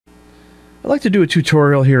I'd like to do a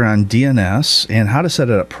tutorial here on DNS and how to set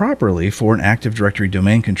it up properly for an Active Directory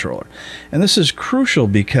domain controller. And this is crucial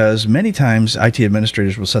because many times IT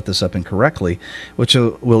administrators will set this up incorrectly, which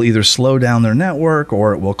will either slow down their network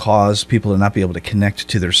or it will cause people to not be able to connect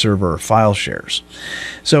to their server or file shares.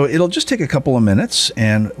 So it'll just take a couple of minutes,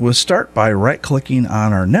 and we'll start by right-clicking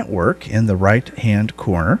on our network in the right-hand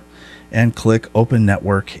corner and click Open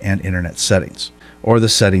Network and Internet Settings, or the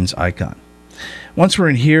Settings icon. Once we're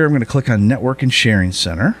in here, I'm going to click on Network and Sharing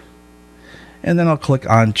Center, and then I'll click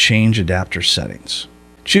on Change Adapter Settings.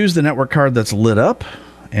 Choose the network card that's lit up,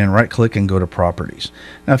 and right-click and go to Properties.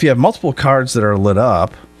 Now, if you have multiple cards that are lit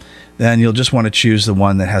up, then you'll just want to choose the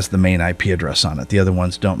one that has the main IP address on it. The other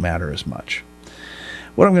ones don't matter as much.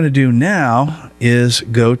 What I'm going to do now is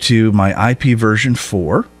go to my IP version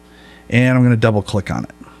 4, and I'm going to double-click on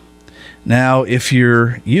it. Now, if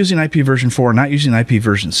you're using IP version 4, not using IP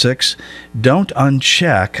version 6, don't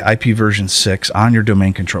uncheck IP version 6 on your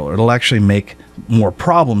domain controller. It'll actually make more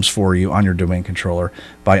problems for you on your domain controller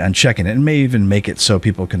by unchecking it. It may even make it so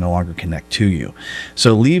people can no longer connect to you.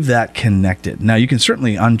 So leave that connected. Now, you can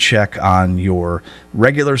certainly uncheck on your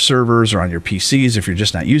regular servers or on your PCs if you're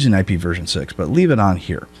just not using IP version 6, but leave it on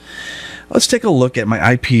here. Let's take a look at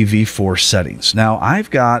my IPv4 settings. Now, I've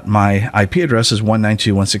got my IP address as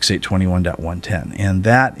 192.168.21.110, and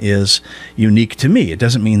that is unique to me. It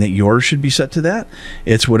doesn't mean that yours should be set to that.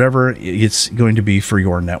 It's whatever it's going to be for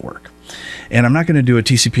your network. And I'm not going to do a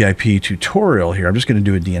TCP/IP tutorial here. I'm just going to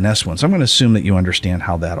do a DNS one. So I'm going to assume that you understand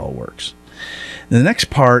how that all works. The next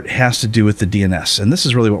part has to do with the DNS, and this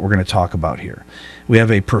is really what we're going to talk about here. We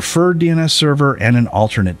have a preferred DNS server and an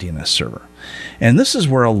alternate DNS server. And this is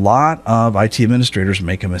where a lot of IT administrators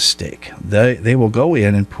make a mistake. They will go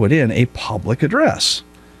in and put in a public address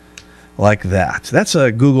like that. That's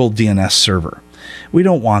a Google DNS server. We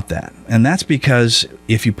don't want that. And that's because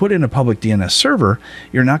if you put in a public DNS server,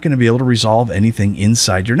 you're not going to be able to resolve anything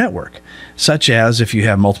inside your network, such as if you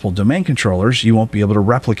have multiple domain controllers, you won't be able to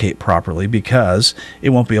replicate properly because it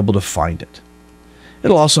won't be able to find it.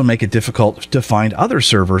 It'll also make it difficult to find other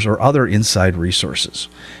servers or other inside resources.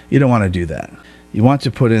 You don't want to do that. You want to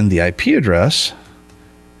put in the IP address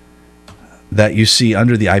that you see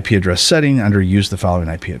under the IP address setting under Use the following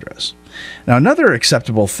IP address. Now, another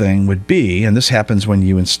acceptable thing would be, and this happens when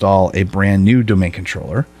you install a brand new domain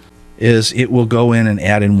controller, is it will go in and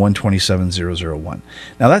add in 127.0.0.1.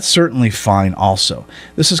 Now, that's certainly fine also.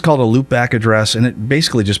 This is called a loopback address, and it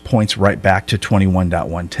basically just points right back to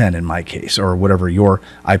 21.110 in my case, or whatever your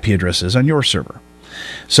IP address is on your server.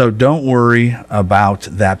 So don't worry about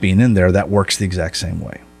that being in there. That works the exact same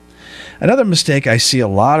way. Another mistake I see a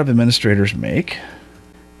lot of administrators make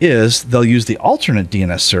is they'll use the alternate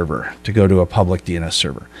DNS server to go to a public DNS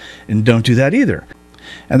server. And don't do that either.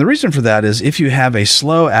 And the reason for that is if you have a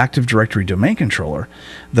slow Active Directory domain controller,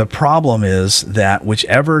 the problem is that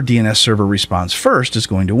whichever DNS server responds first is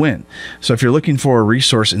going to win. So if you're looking for a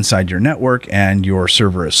resource inside your network and your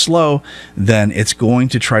server is slow, then it's going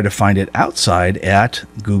to try to find it outside at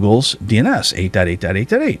Google's DNS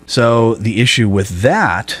 8.8.8.8. So the issue with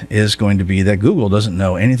that is going to be that Google doesn't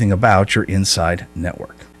know anything about your inside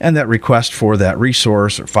network. And that request for that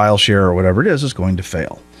resource or file share or whatever it is going to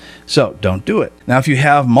fail. So don't do it. Now, if you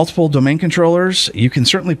have multiple domain controllers, you can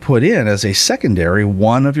certainly put in as a secondary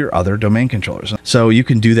one of your other domain controllers. So you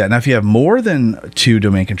can do that. Now, if you have more than 2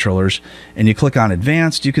 domain controllers and you click on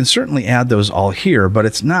Advanced, you can certainly add those all here, but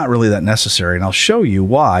it's not really that necessary. And I'll show you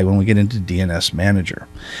why when we get into DNS Manager.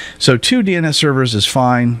 So 2 DNS servers is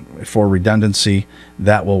fine for redundancy.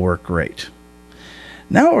 That will work great.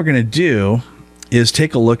 Now what we're going to do is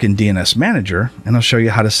take a look in DNS Manager, and I'll show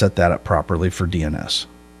you how to set that up properly for DNS.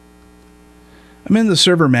 I'm in the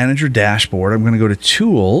Server Manager dashboard. I'm going to go to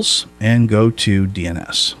Tools and go to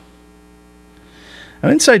DNS. Now,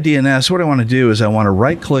 inside DNS, what I want to do is I want to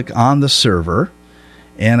right-click on the server,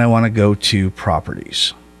 and I want to go to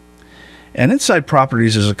Properties. And inside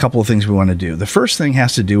Properties, there's a couple of things we want to do. The first thing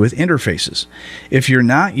has to do with interfaces. If you're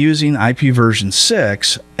not using IP version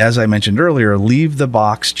 6, as I mentioned earlier, leave the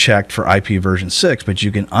box checked for IP version 6, but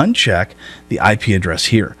you can uncheck the IP address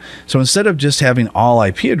here. So instead of just having all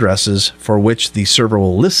IP addresses for which the server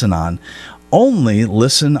will listen on, only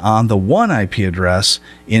listen on the one IP address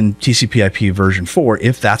in TCP/IP version 4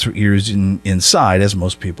 if that's what you're using inside, as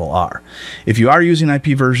most people are. If you are using IP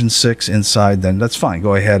version 6 inside, then that's fine.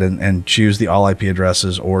 Go ahead and choose the all IP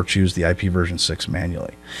addresses or choose the IP version 6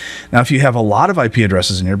 manually. Now, if you have a lot of IP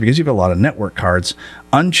addresses in here, because you have a lot of network cards,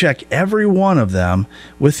 uncheck every one of them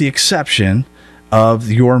with the exception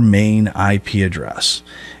of your main IP address.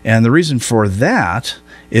 And the reason for that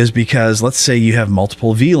is because let's say you have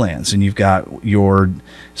multiple VLANs and you've got your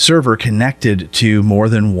server connected to more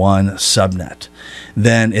than one subnet.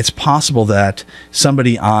 Then it's possible that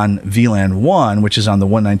somebody on VLAN 1, which is on the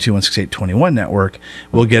 192.168.21 network,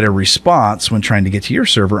 will get a response when trying to get to your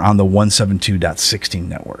server on the 172.16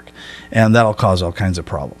 network. And that'll cause all kinds of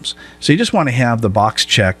problems. So you just want to have the box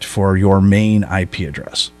checked for your main IP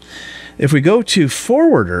address. If we go to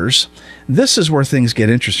forwarders, this is where things get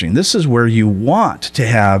interesting. This is where you want to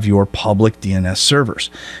have your public DNS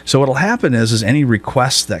servers. So what will happen is any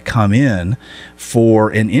requests that come in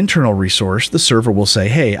for an internal resource, the server will say,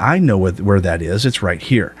 hey, I know where that is. It's right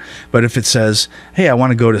here. But if it says, hey, I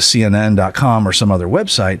want to go to CNN.com or some other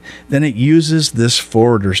website, then it uses this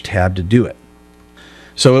forwarders tab to do it.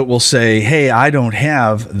 So it will say, hey, I don't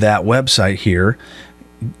have that website here.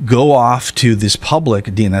 Go off to this public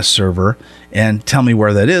DNS server and tell me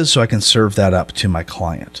where that is so I can serve that up to my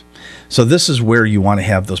client. So this is where you want to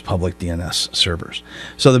have those public DNS servers.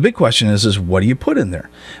 So the big question is what do you put in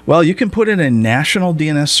there? Well, you can put in a national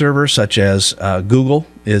DNS server such as Google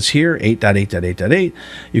is here, 8.8.8.8.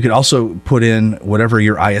 You could also put in whatever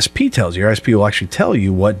your ISP tells you. Your ISP will actually tell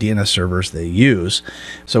you what DNS servers they use.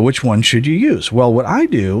 So which one should you use? Well, what I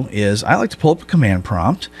do is I like to pull up a command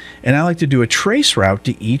prompt and I like to do a trace route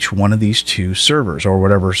to each one of these two servers or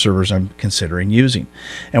whatever servers I'm considering using.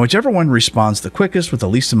 And whichever one responds the quickest with the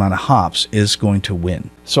least amount of hops is going to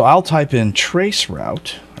win. So I'll type in trace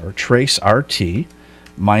route or trace RT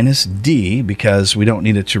 -D because we don't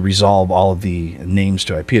need it to resolve all of the names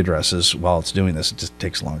to IP addresses while it's doing this. It just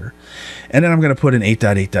takes longer. And then I'm going to put in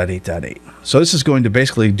 8.8.8.8. So this is going to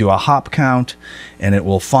basically do a hop count and it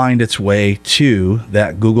will find its way to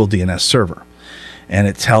that Google DNS server. And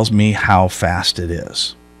it tells me how fast it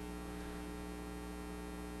is.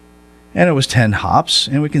 And it was 10 hops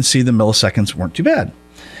and we can see the milliseconds weren't too bad.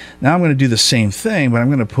 Now I'm going to do the same thing, but I'm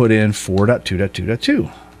going to put in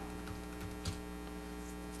 4.2.2.2.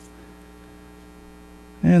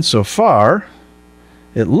 And so far,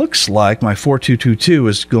 it looks like my 4.2.2.2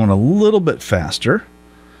 is going a little bit faster.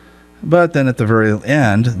 But then at the very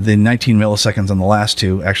end, the 19 milliseconds on the last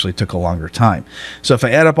two actually took a longer time. So if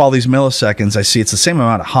I add up all these milliseconds, I see it's the same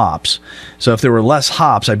amount of hops. So if there were less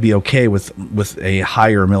hops, I'd be okay with a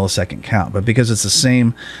higher millisecond count. But because it's the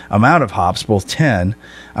same amount of hops, both 10,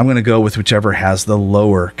 I'm going to go with whichever has the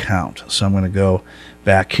lower count. So I'm going to go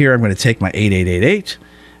back here. I'm going to take my 8.8.8.8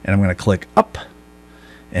 and I'm going to click up.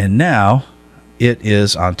 And now it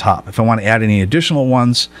is on top. If I want to add any additional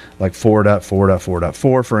ones, like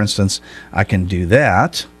 4.4.4.4, for instance, I can do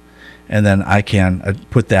that. And then I can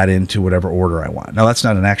put that into whatever order I want. Now, that's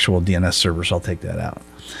not an actual DNS server, so I'll take that out.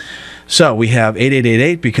 So we have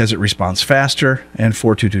 8.8.8.8 because it responds faster, and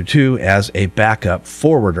 4.2.2.2 as a backup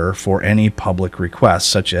forwarder for any public requests,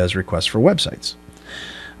 such as requests for websites.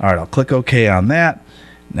 All right, I'll click OK on that.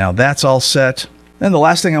 Now that's all set. Then the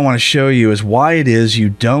last thing I want to show you is why it is you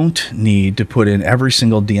don't need to put in every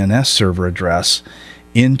single DNS server address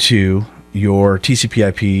into your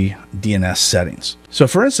TCP/IP DNS settings. So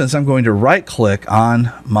for instance, I'm going to right click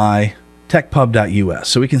on my techpub.us.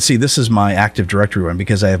 So we can see this is my Active Directory one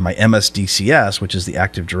because I have my MSDCS, which is the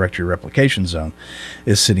Active Directory Replication Zone,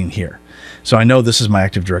 is sitting here. So I know this is my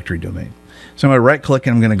Active Directory domain. So I'm going to right click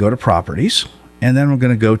and I'm going to go to Properties, and then I'm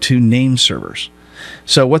going to go to Name Servers.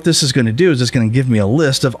 So what this is going to do is it's going to give me a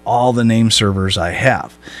list of all the name servers I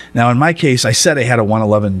have. Now, in my case, I said I had a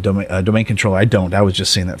 111 domain controller. I don't. I was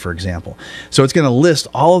just saying that for example. So it's going to list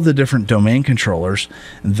all of the different domain controllers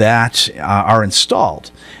that are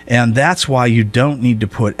installed. And that's why you don't need to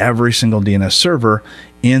put every single DNS server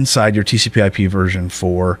inside your TCP/IP version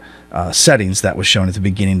 4 settings that was shown at the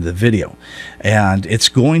beginning of the video. And it's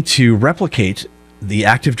going to replicate the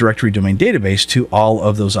Active Directory domain database to all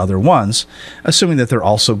of those other ones, assuming that they're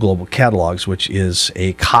also global catalogs, which is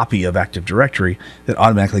a copy of Active Directory that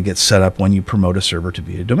automatically gets set up when you promote a server to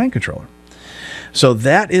be a domain controller. So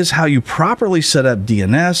that is how you properly set up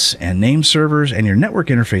DNS and name servers and your network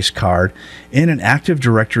interface card in an Active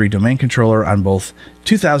Directory domain controller on both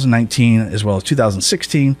 2019 as well as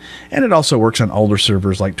 2016, and it also works on older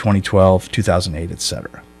servers like 2012, 2008,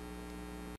 etc.